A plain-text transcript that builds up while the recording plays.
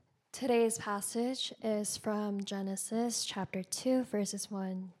Today's passage is from Genesis chapter 2, verses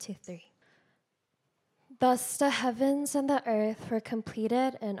 1 to 3. Thus the heavens and the earth were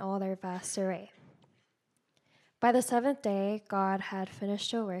completed in all their vast array. By the seventh day, God had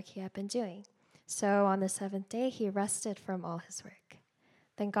finished the work he had been doing. So on the seventh day, he rested from all his work.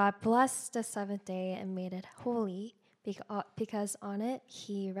 Then God blessed the seventh day and made it holy, because on it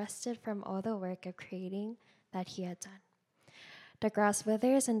he rested from all the work of creating that he had done. The grass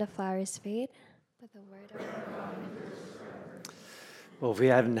withers and the flowers fade, but the word of God. Well, if we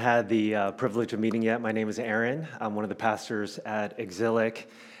haven't had the privilege of meeting yet, my name is Aaron. I'm one of the pastors at Exilic.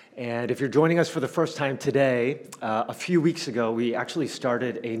 And if you're joining us for the first time today, a few weeks ago, we actually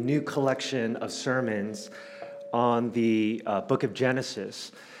started a new collection of sermons on the book of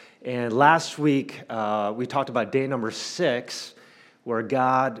Genesis. And last week, we talked about day number 6, where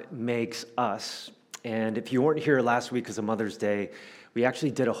God makes us. And if you weren't here last week because of Mother's Day, we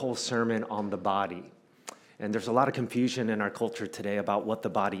actually did a whole sermon on the body. And there's a lot of confusion in our culture today about what the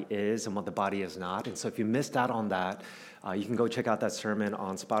body is and what the body is not. And so if you missed out on that, you can go check out that sermon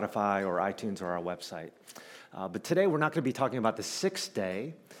on Spotify or iTunes or our website. But today we're not going to be talking about the 6th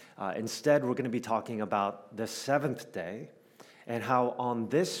day. Instead, we're going to be talking about the 7th day and how on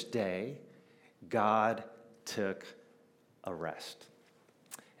this day, God took a rest.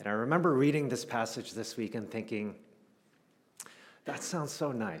 And I remember reading this passage this week and thinking, that sounds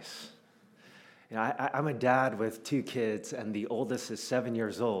so nice. You know, I'm a dad with 2 kids, and the oldest is 7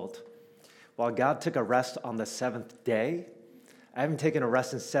 years old. While God took a rest on the 7th day, I haven't taken a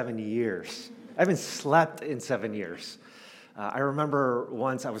rest in 7 years. I haven't slept in 7 years. I remember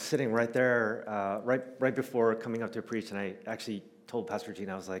once I was sitting right there, right before coming up to preach, and I actually told Pastor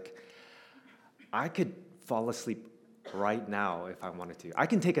Gina, I was like, I could fall asleep right now if I wanted to. I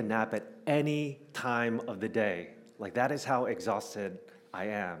can take a nap at any time of the day. Like, that is how exhausted I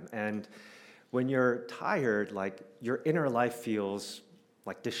am. And when you're tired, like, your inner life feels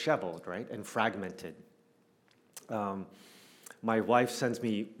like disheveled, right, and fragmented. My wife sends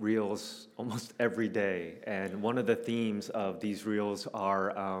me reels almost every day, and one of the themes of these reels are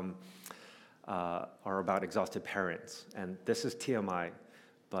about exhausted parents. And this is TMI,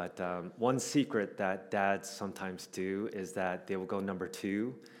 but one secret that dads sometimes do is that they will go number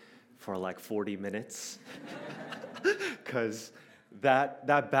 2 for like 40 minutes, because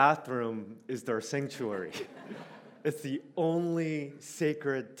that bathroom is their sanctuary. It's the only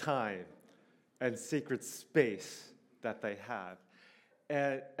sacred time and sacred space that they have.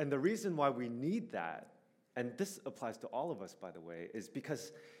 And the reason why we need that, and this applies to all of us, by the way, is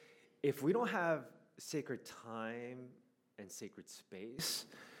because if we don't have sacred time and sacred space,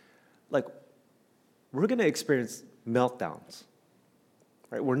 like, we're going to experience meltdowns,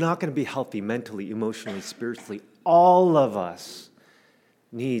 right? We're not going to be healthy mentally, emotionally, spiritually. All of us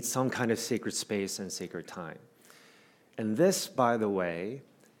need some kind of sacred space and sacred time. And this, by the way,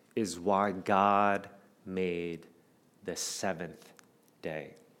 is why God made the 7th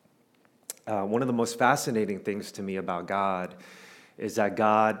day. One of the most fascinating things to me about God is that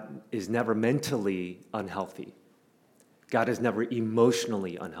God is never mentally unhealthy. God is never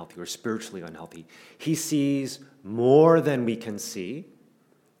emotionally unhealthy or spiritually unhealthy. He sees more than we can see,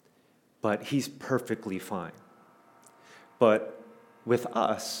 but he's perfectly fine. But with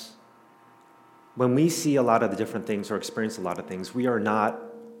us, when we see a lot of the different things or experience a lot of things, we are not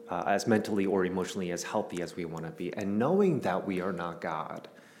as mentally or emotionally as healthy as we want to be. And knowing that we are not God,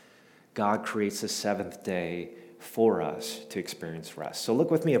 God creates the 7th day for us to experience rest. So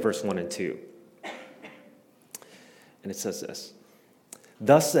look with me at verse 1 and 2. And it says this: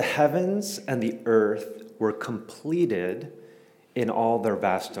 Thus the heavens and the earth were completed in all their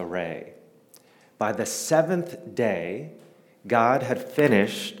vast array. By the 7th day, God had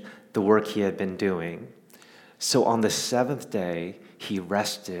finished the work he had been doing. So on the 7th day, he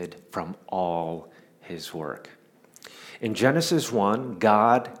rested from all his work. In Genesis 1,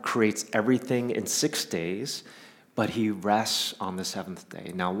 God creates everything in 6 days, but he rests on the 7th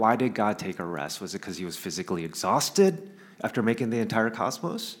day. Now, why did God take a rest? Was it because he was physically exhausted after making the entire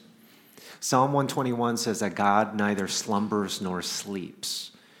cosmos? Psalm 121 says that God neither slumbers nor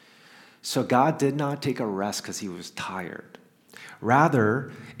sleeps. So God did not take a rest because he was tired.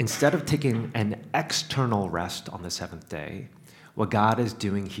 Rather, instead of taking an external rest on the 7th day, what God is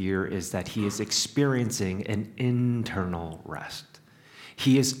doing here is that he is experiencing an internal rest.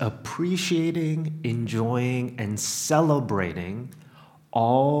 He is appreciating, enjoying, and celebrating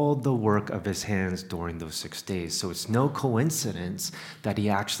all the work of his hands during those 6 days. So it's no coincidence that he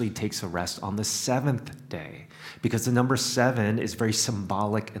actually takes a rest on the 7th day, because the number 7 is very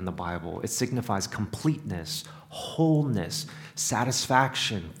symbolic in the Bible. It signifies completeness, wholeness,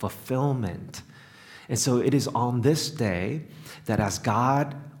 satisfaction, fulfillment. And so it is on this day that as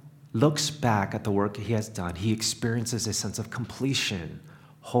God looks back at the work he has done, he experiences a sense of completion,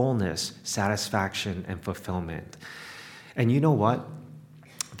 wholeness, satisfaction, and fulfillment. And you know what?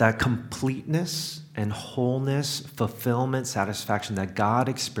 That completeness and wholeness, fulfillment, satisfaction that God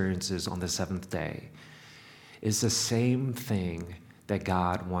experiences on the seventh day is the same thing that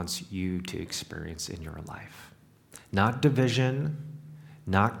God wants you to experience in your life. Not division,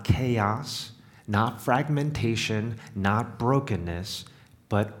 not chaos, not fragmentation, not brokenness,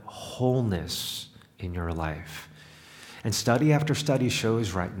 but wholeness in your life. And study after study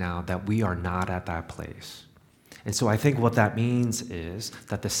shows right now that we are not at that place. And so I think what that means is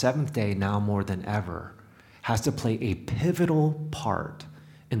that the seventh day, now more than ever, has to play a pivotal part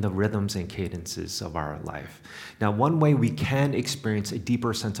in the rhythms and cadences of our life. Now, one way we can experience a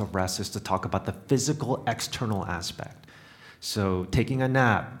deeper sense of rest is to talk about the physical external aspect. So taking a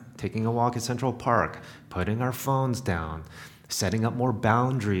nap, taking a walk at Central Park, putting our phones down, setting up more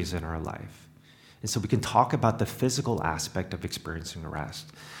boundaries in our life. And so we can talk about the physical aspect of experiencing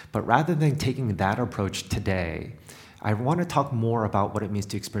rest. But rather than taking that approach today, I want to talk more about what it means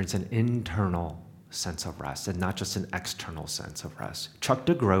to experience an internal sense of rest and not just an external sense of rest. Chuck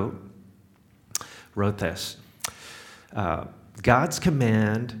DeGroat wrote this, God's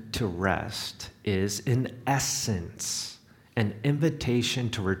command to rest is in essence an invitation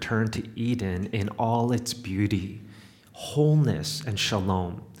to return to Eden in all its beauty, wholeness, and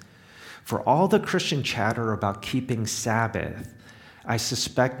shalom. For all the Christian chatter about keeping Sabbath, I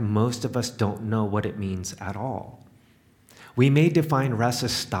suspect most of us don't know what it means at all. We may define rest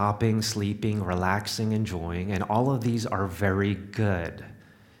as stopping, sleeping, relaxing, enjoying, and all of these are very good.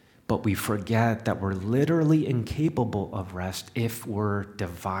 But we forget that we're literally incapable of rest if we're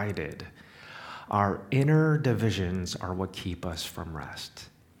divided. Our inner divisions are what keep us from rest.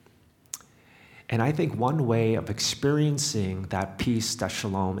 And I think one way of experiencing that peace, that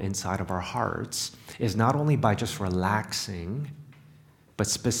shalom inside of our hearts is not only by just relaxing, but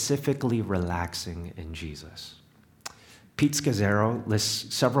specifically relaxing in Jesus. Pete Scazzaro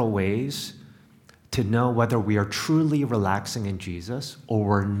lists several ways to know whether we are truly relaxing in Jesus or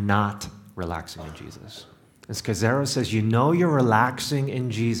we're not relaxing in Jesus. And Scazzaro says, you know you're relaxing in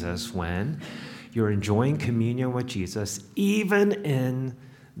Jesus when you're enjoying communion with Jesus, even in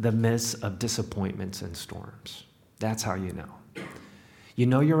the midst of disappointments and storms. That's how you know. You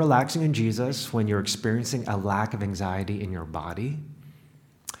know you're relaxing in Jesus when you're experiencing a lack of anxiety in your body.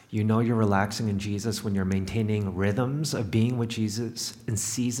 You know you're relaxing in Jesus when you're maintaining rhythms of being with Jesus in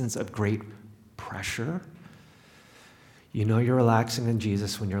seasons of great pressure. You know you're relaxing in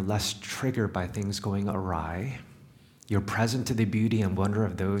Jesus when you're less triggered by things going awry. You're present to the beauty and wonder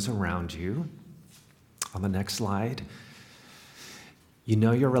of those around you. On the next slide. You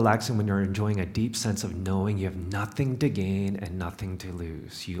know you're relaxing when you're enjoying a deep sense of knowing you have nothing to gain and nothing to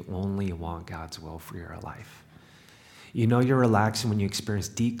lose. You only want God's will for your life. You know you're relaxing when you experience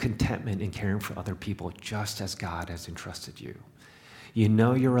deep contentment in caring for other people just as God has entrusted you. You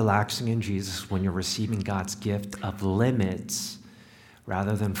know you're relaxing in Jesus when you're receiving God's gift of limits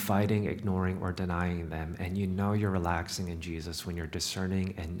rather than fighting, ignoring, or denying them. And you know you're relaxing in Jesus when you're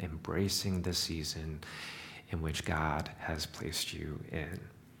discerning and embracing the season in which God has placed you in.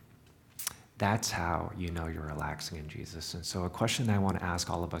 That's how you know you're relaxing in Jesus. And so a question I want to ask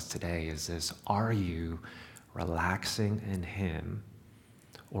all of us today is this: are you relaxing in him,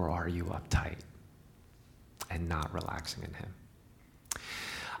 or are you uptight and not relaxing in him?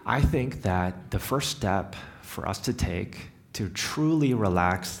 I think that the first step for us to take to truly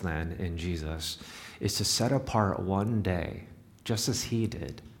relax then in Jesus is to set apart one day, just as he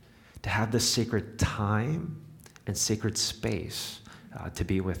did, to have this sacred time and sacred space to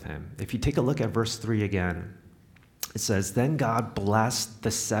be with him. If you take a look at verse 3 again, it says, "Then God blessed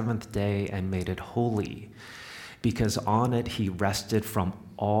the seventh day and made it holy, because on it he rested from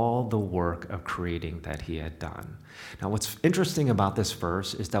all the work of creating that he had done." Now, what's interesting about this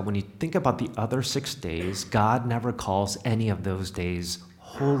verse is that when you think about the other 6 days, God never calls any of those days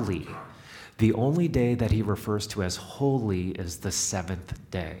holy. The only day that he refers to as holy is the seventh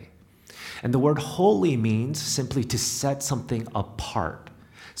day. And the word holy means simply to set something apart.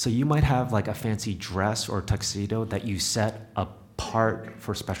 So you might have like a fancy dress or tuxedo that you set apart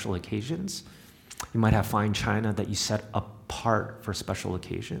for special occasions. You might have fine china that you set apart for special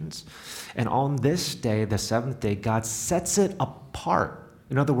occasions. And on this day, the seventh day, God sets it apart.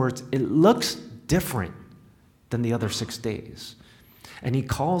 In other words, it looks different than the other 6 days. And he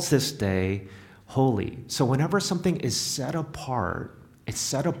calls this day holy. So whenever something is set apart, it's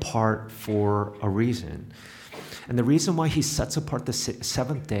set apart for a reason. And the reason why he sets apart the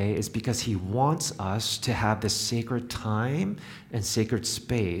seventh day is because he wants us to have this sacred time and sacred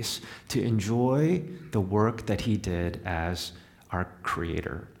space to enjoy the work that he did as our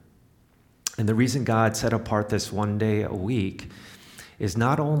creator. And the reason God set apart this one day a week is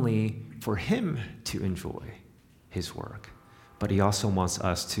not only for him to enjoy his work, but he also wants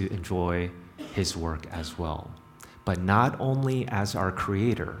us to enjoy his work as well. But not only as our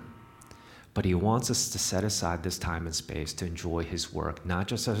creator, but he wants us to set aside this time and space to enjoy his work, not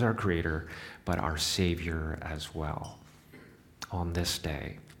just as our creator, but our savior as well on this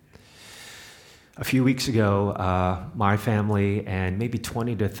day. A few weeks ago, my family and maybe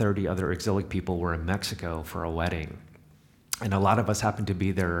 20 to 30 other exilic people were in Mexico for a wedding. And a lot of us happened to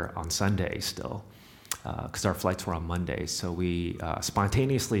be there on Sunday still, because our flights were on Monday. So we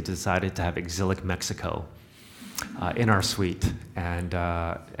spontaneously decided to have Exilic Mexico in our suite. And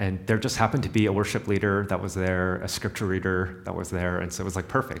there just happened to be a worship leader that was there, a scripture reader that was there, and so it was like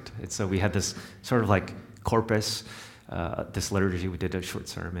perfect. And so we had this sort of like corpus, this liturgy. We did a short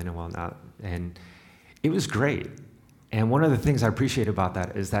sermon and whatnot, and it was great. And one of the things I appreciate about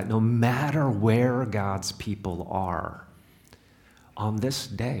that is that no matter where God's people are, on this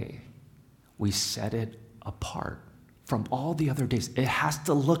day, we set it apart from all the other days. It has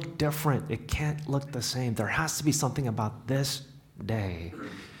to look different. It can't look the same. There has to be something about this day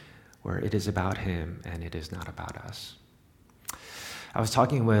where it is about him and it is not about us. I was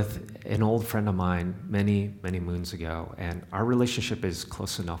talking with an old friend of mine many, many moons ago, and our relationship is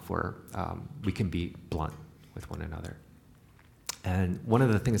close enough where we can be blunt with one another. And one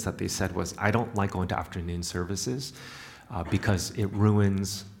of the things that they said was, I don't like going to afternoon services because it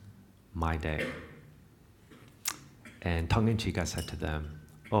ruins my day. And tongue-in-cheek, I said to them,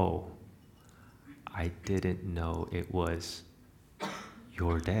 oh, I didn't know it was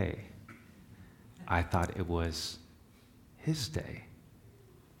your day. I thought it was his day.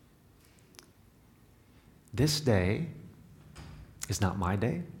 This day is not my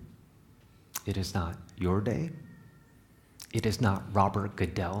day. It is not your day. It is not Robert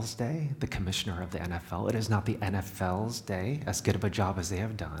Goodell's day, the commissioner of the NFL. It is not the NFL's day, as good of a job as they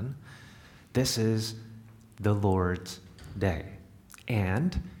have done. This is the Lord's day.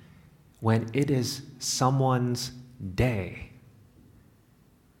 And when it is someone's day,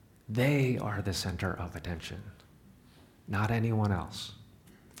 they are the center of attention, not anyone else.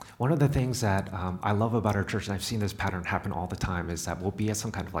 One of the things that I love about our church, and I've seen this pattern happen all the time, is that we'll be at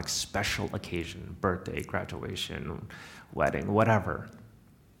some kind of like special occasion, birthday, graduation, wedding, whatever.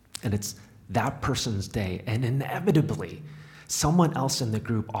 And it's that person's day. And inevitably, someone else in the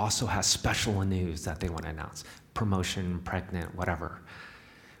group also has special news that they want to announce. Promotion, pregnant, whatever.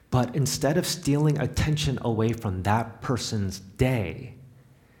 But instead of stealing attention away from that person's day,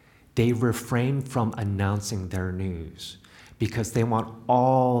 they refrain from announcing their news because they want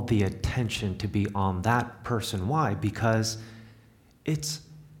all the attention to be on that person. Why? Because it's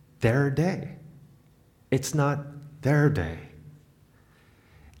their day. It's not their day.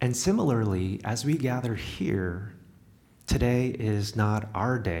 And similarly, as we gather here, today is not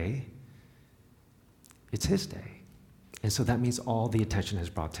our day, it's his day. And so that means all the attention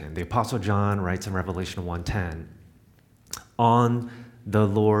is brought to him. The Apostle John writes in Revelation 1:10, on the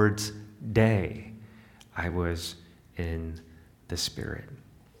Lord's day, I was in the Spirit.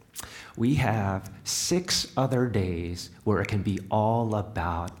 We have 6 other days where it can be all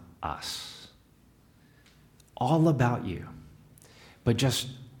about us, all about you. But just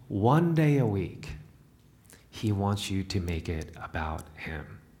one day a week, he wants you to make it about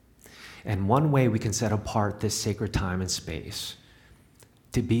him. And one way we can set apart this sacred time and space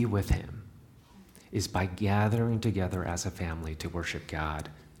to be with him is by gathering together as a family to worship God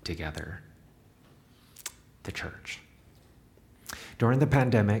together, the church. During the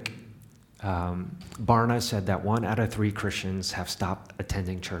pandemic, Barna said that 1 out of 3 Christians have stopped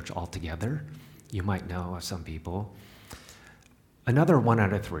attending church altogether. You might know of some people. Another 1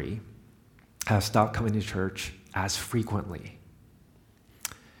 out of 3 has stopped coming to church as frequently.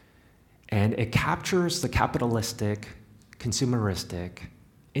 And it captures the capitalistic, consumeristic,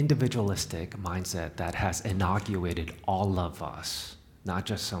 individualistic mindset that has inoculated all of us, not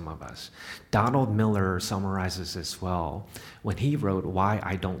just some of us. Donald Miller summarizes this well when he wrote Why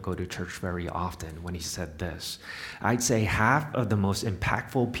I Don't Go to Church Very Often, when he said this: I'd say half of the most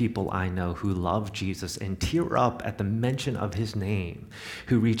impactful people I know who love Jesus and tear up at the mention of his name,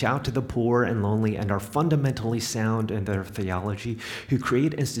 who reach out to the poor and lonely and are fundamentally sound in their theology, who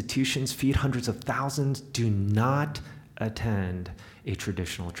create institutions, feed hundreds of thousands, do not attend a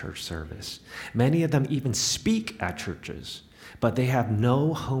traditional church service. Many of them even speak at churches, but they have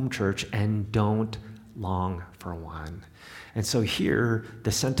no home church and don't long for one. And so here,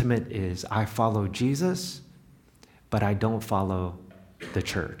 the sentiment is, I follow Jesus, but I don't follow the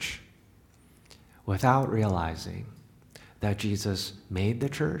church. Without realizing that Jesus made the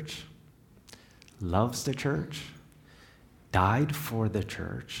church, loves the church, died for the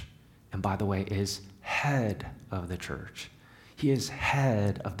church, and by the way, is head of the church. He is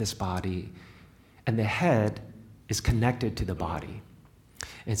head of this body, and the head is connected to the body.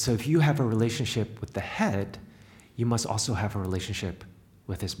 And so if you have a relationship with the head, you must also have a relationship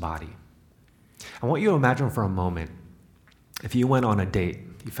with his body. I want you to imagine for a moment, if you went on a date,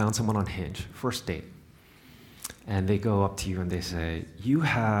 you found someone on Hinge, first date, and they go up to you and they say, you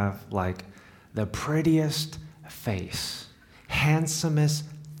have like the prettiest face, handsomest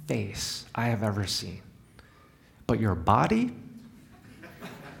face I have ever seen. But your body,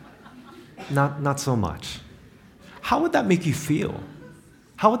 not so much. How would that make you feel?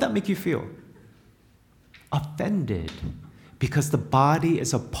 How would that make you feel? Offended, because the body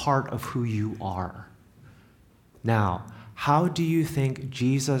is a part of who you are. Now, how do you think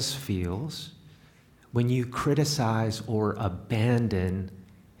Jesus feels when you criticize or abandon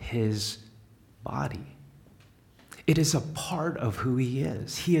his body? It is a part of who he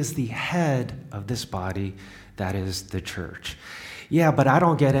is. He is the head of this body, that is the church. Yeah, but I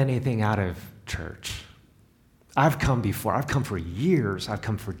don't get anything out of church. I've come before. I've come for years. I've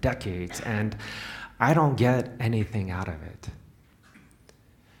come for decades, and I don't get anything out of it.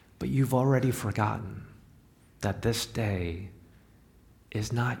 But you've already forgotten that this day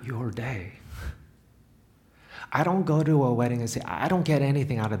is not your day. I don't go to a wedding and say, I don't get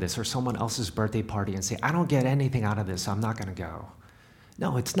anything out of this, or someone else's birthday party and say, I don't get anything out of this, I'm not going to go.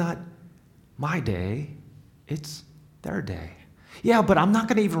 No, it's not my day, it's their day. Yeah, but I'm not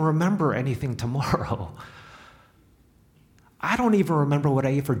going to even remember anything tomorrow. I don't even remember what I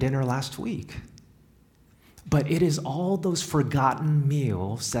ate for dinner last week. But it is all those forgotten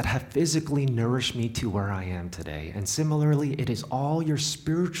meals that have physically nourished me to where I am today. And similarly, it is all your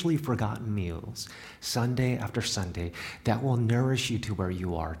spiritually forgotten meals, Sunday after Sunday, that will nourish you to where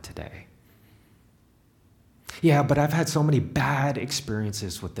you are today. Yeah, but I've had so many bad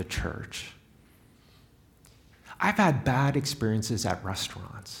experiences with the church. I've had bad experiences at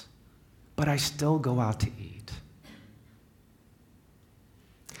restaurants, but I still go out to eat.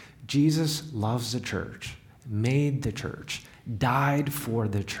 Jesus loves the church, made the church, died for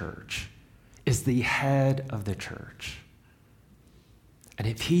the church, is the head of the church. And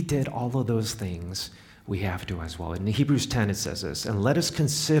if he did all of those things, we have to as well. In Hebrews 10, it says this, and let us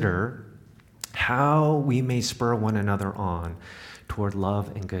consider how we may spur one another on toward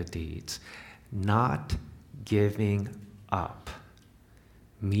love and good deeds, not giving up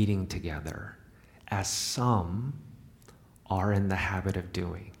meeting together, as some are in the habit of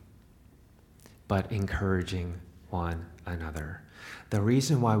doing, but encouraging one another. The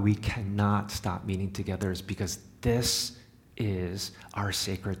reason why we cannot stop meeting together is because this is our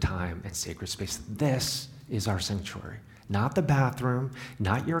sacred time and sacred space. This is our sanctuary. Not the bathroom,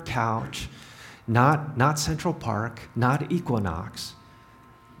 not your couch, not Central Park, not Equinox.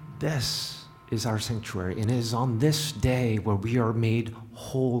 This is our sanctuary, and it is on this day where we are made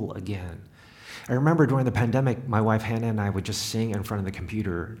whole again. I remember during the pandemic, my wife Hannah and I would just sing in front of the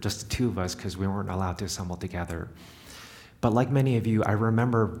computer, just the two of us, because we weren't allowed to assemble together. But like many of you, I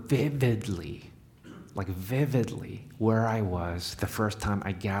remember vividly, where I was the first time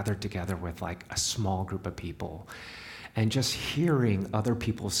I gathered together with like a small group of people, and just hearing other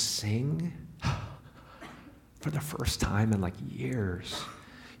people sing for the first time in like years.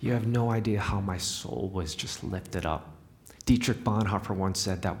 You have no idea how my soul was just lifted up. Dietrich Bonhoeffer once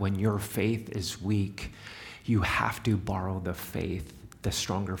said that when your faith is weak, you have to borrow the faith, the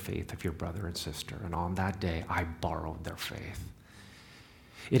stronger faith of your brother and sister. And on that day, I borrowed their faith.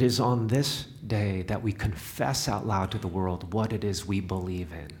 It is on this day that we confess out loud to the world what it is we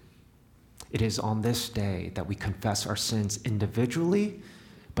believe in. It is on this day that we confess our sins individually,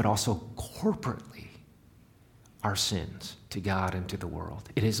 but also corporately, our sins to God and to the world.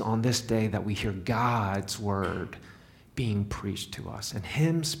 It is on this day that we hear God's word being preached to us and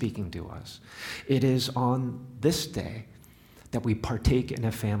him speaking to us. It is on this day that we partake in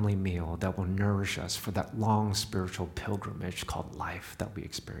a family meal that will nourish us for that long spiritual pilgrimage called life that we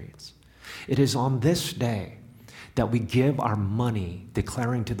experience. It is on this day that we give our money,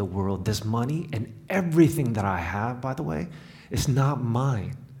 declaring to the world, this money and everything that I have, by the way, is not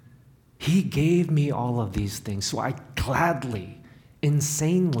mine. He gave me all of these things, so I gladly,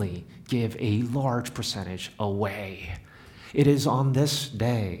 insanely give a large percentage away. It is on this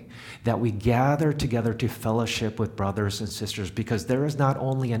day that we gather together to fellowship with brothers and sisters, because there is not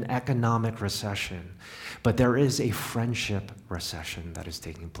only an economic recession, but there is a friendship recession that is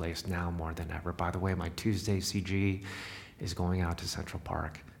taking place now more than ever. By the way, my Tuesday CG is going out to Central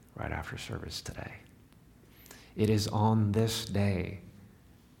Park right after service today. It is on this day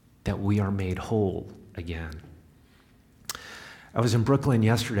that we are made whole again. I was in Brooklyn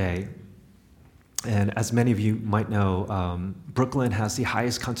yesterday, and as many of you might know, Brooklyn has the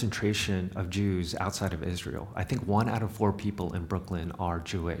highest concentration of Jews outside of Israel. I think 1 out of 4 people in Brooklyn are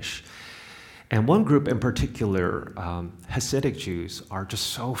Jewish. And one group in particular, Hasidic Jews, are just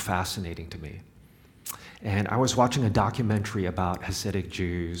so fascinating to me. And I was watching a documentary about Hasidic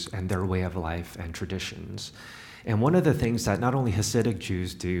Jews and their way of life and traditions. And one of the things that not only Hasidic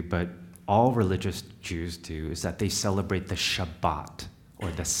Jews do, but all religious Jews do, is that they celebrate the Shabbat, or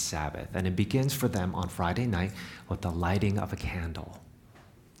the Sabbath. And it begins for them on Friday night with the lighting of a candle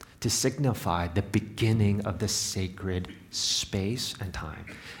to signify the beginning of the sacred space and time.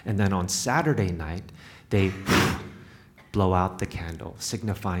 And then on Saturday night, they blow out the candle,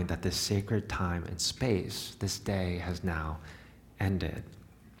 signifying that this sacred time and space, this day, has now ended.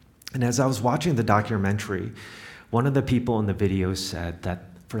 And as I was watching the documentary, one of the people in the video said that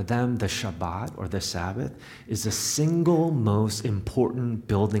for them, the Shabbat, or the Sabbath, is the single most important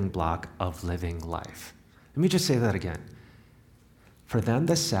building block of living life. Let me just say that again. For them,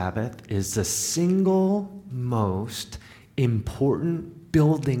 the Sabbath is the single most important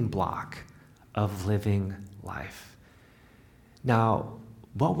building block of living life. Now,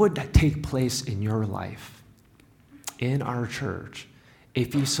 what would take place in your life, in our church,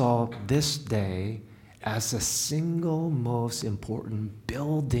 if you saw this day as the single most important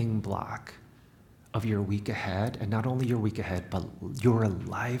building block of your week ahead, and not only your week ahead, but your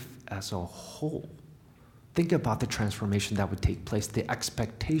life as a whole? Think about the transformation that would take place, the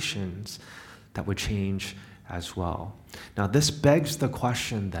expectations that would change as well. Now, this begs the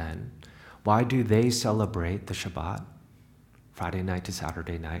question then, why do they celebrate the Shabbat, Friday night to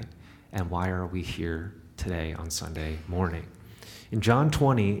Saturday night, and why are we here today on Sunday morning? In John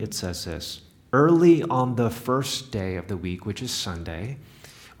 20, it says this: early on the first day of the week, which is Sunday,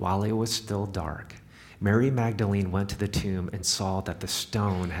 while it was still dark, Mary Magdalene went to the tomb and saw that the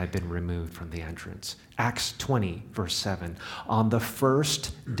stone had been removed from the entrance. Acts 20, verse 7. On the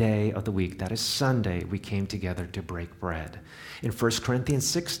first day of the week, that is Sunday, we came together to break bread. In 1 Corinthians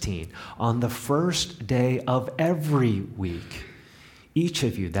 16, on the first day of every week, each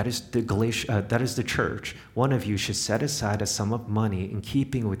of you, that is the church, one of you should set aside a sum of money in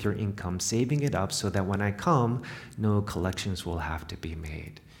keeping with your income, saving it up so that when I come, no collections will have to be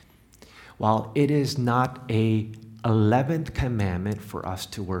made. While it is not a 11th commandment for us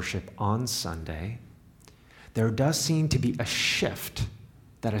to worship on Sunday, there does seem to be a shift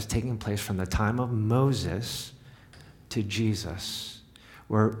that is taking place from the time of Moses to Jesus,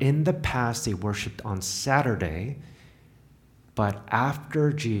 where in the past they worshiped on Saturday, but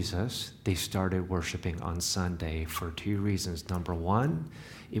after Jesus, they started worshiping on Sunday for 2 reasons. Number one,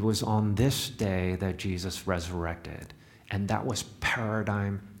 it was on this day that Jesus resurrected, and that was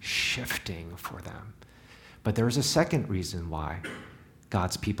paradigm shifting for them. But there's a second reason why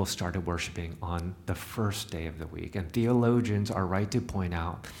God's people started worshiping on the first day of the week. And theologians are right to point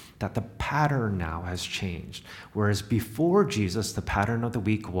out that the pattern now has changed. Whereas before Jesus, the pattern of the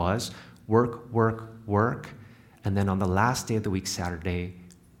week was work, work, work, and then on the last day of the week, Saturday,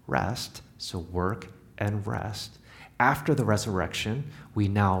 rest. So work and rest. After the resurrection, we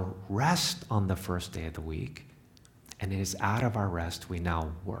now rest on the first day of the week, and it is out of our rest we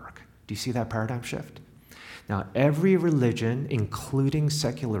now work. Do you see that paradigm shift? Now, every religion, including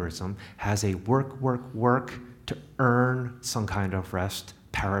secularism, has a work, work, work to earn some kind of rest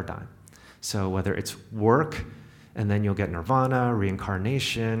paradigm. So whether it's work, and then you'll get nirvana,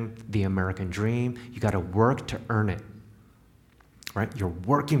 reincarnation, the American dream, you got to work to earn it, right? You're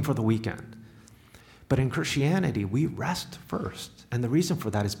working for the weekend. But in Christianity, we rest first. And the reason for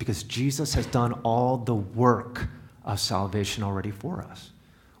that is because Jesus has done all the work of salvation already for us.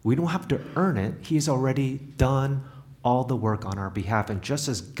 We don't have to earn it. He's already done all the work on our behalf. And just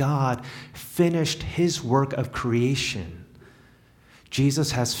as God finished his work of creation,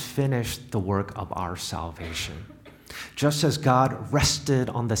 Jesus has finished the work of our salvation. Just as God rested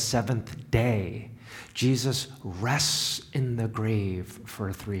on the 7th day, Jesus rests in the grave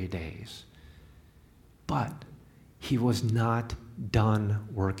for 3 days. But he was not done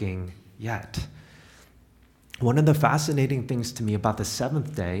working yet. One of the fascinating things to me about the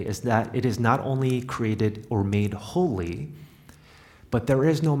 7th day is that it is not only created or made holy, but there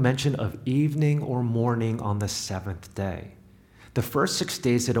is no mention of evening or morning on the 7th day. The first 6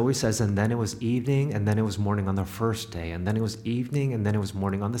 days, it always says, and then it was evening, and then it was morning on the first day, and then it was evening, and then it was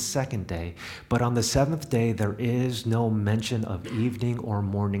morning on the second day. But on the seventh day, there is no mention of evening or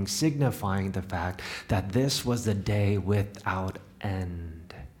morning, signifying the fact that this was the day without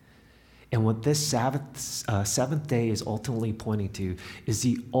end. And what this seventh day is ultimately pointing to is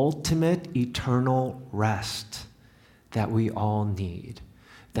the ultimate eternal rest that we all need,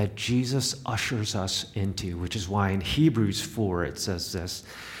 that Jesus ushers us into, which is why in Hebrews 4 it says this,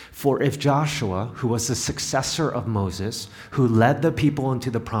 "For if Joshua, who was the successor of Moses, who led the people into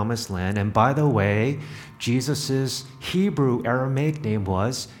the promised land," and by the way, Jesus' Hebrew Aramaic name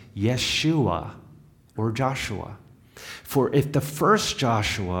was Yeshua, or Joshua. "For if the first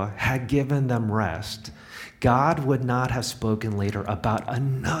Joshua had given them rest, God would not have spoken later about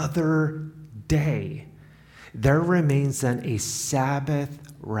another day. There remains then a Sabbath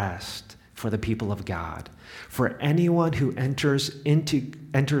rest for the people of God. For anyone who enters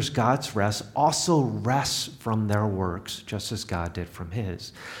God's rest also rests from their works, just as God did from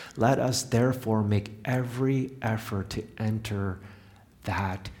his. Let us therefore make every effort to enter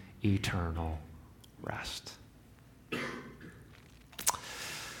that eternal rest."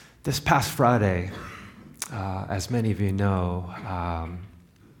 This past Friday, as many of you know,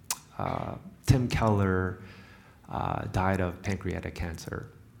 Tim Keller died of pancreatic cancer.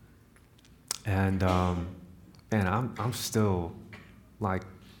 And man, I'm still like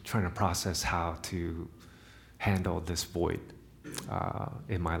trying to process how to handle this void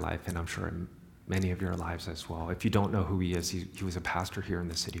in my life, and I'm sure in many of your lives as well. If you don't know who he is, he was a pastor here in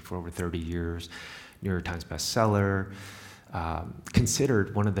the city for over 30 years, New York Times bestseller,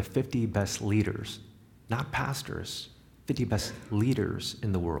 considered one of the 50 best leaders, not pastors, 50 best leaders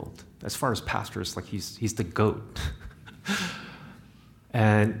in the world. As far as pastors, like he's the GOAT.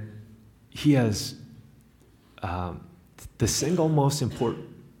 And he has the single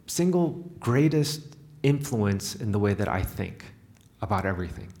greatest influence in the way that I think about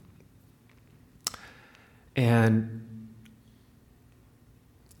everything. And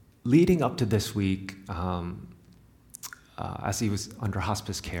leading up to this week, as he was under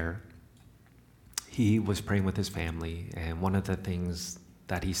hospice care, he was praying with his family, and one of the things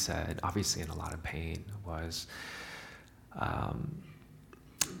that he said, obviously in a lot of pain, was,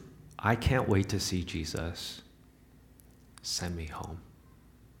 "I can't wait to see Jesus. Send me home."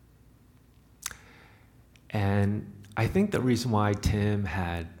 And I think the reason why Tim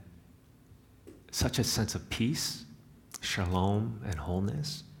had such a sense of peace, shalom, and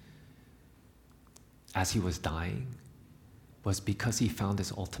wholeness as he was dying was because he found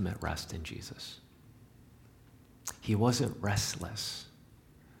his ultimate rest in Jesus. He wasn't restless.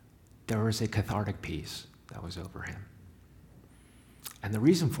 There was a cathartic peace that was over him. And the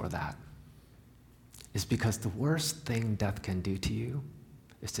reason for that is because the worst thing death can do to you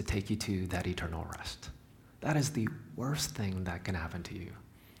is to take you to that eternal rest. That is the worst thing that can happen to you.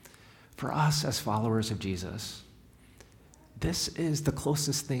 For us as followers of Jesus, this is the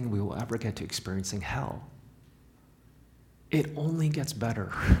closest thing we will ever get to experiencing hell. It only gets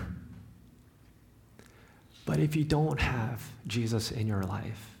better. But if you don't have Jesus in your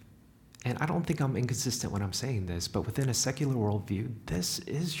life, and I don't think I'm inconsistent when I'm saying this, but within a secular worldview, this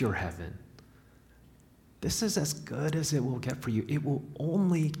is your heaven. This is as good as it will get for you. It will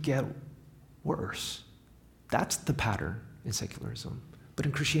only get worse. That's the pattern in secularism. But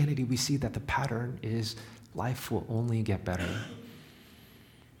in Christianity, we see that the pattern is life will only get better.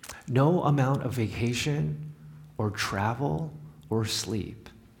 No amount of vacation or travel or sleep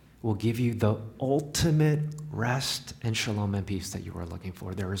will give you the ultimate rest and shalom and peace that you are looking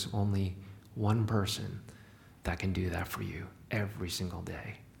for. There is only one person that can do that for you every single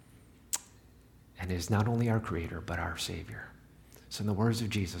day. And it is not only our Creator, but our Savior. So in the words of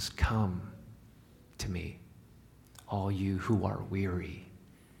Jesus, "Come to me, all you who are weary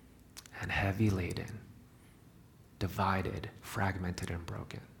and heavy laden, divided, fragmented, and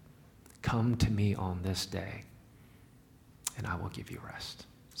broken. Come to me on this day, and I will give you rest."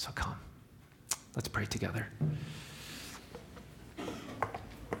 So come. Let's pray together.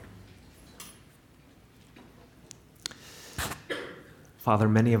 Father,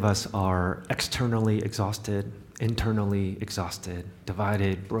 many of us are externally exhausted, internally exhausted,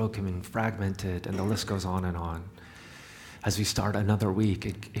 divided, broken, and fragmented, and the list goes on and on. As we start another week,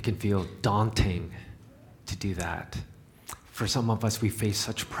 it can feel daunting to do that. For some of us, we face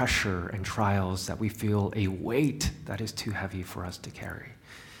such pressure and trials that we feel a weight that is too heavy for us to carry.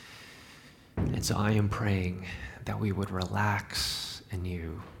 And so I am praying that we would relax in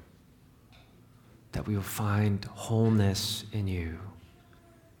you, that we will find wholeness in you.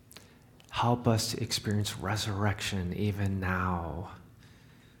 Help us to experience resurrection even now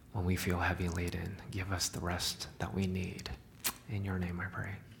when we feel heavy laden. Give us the rest that we need. In your name I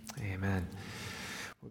pray. Amen.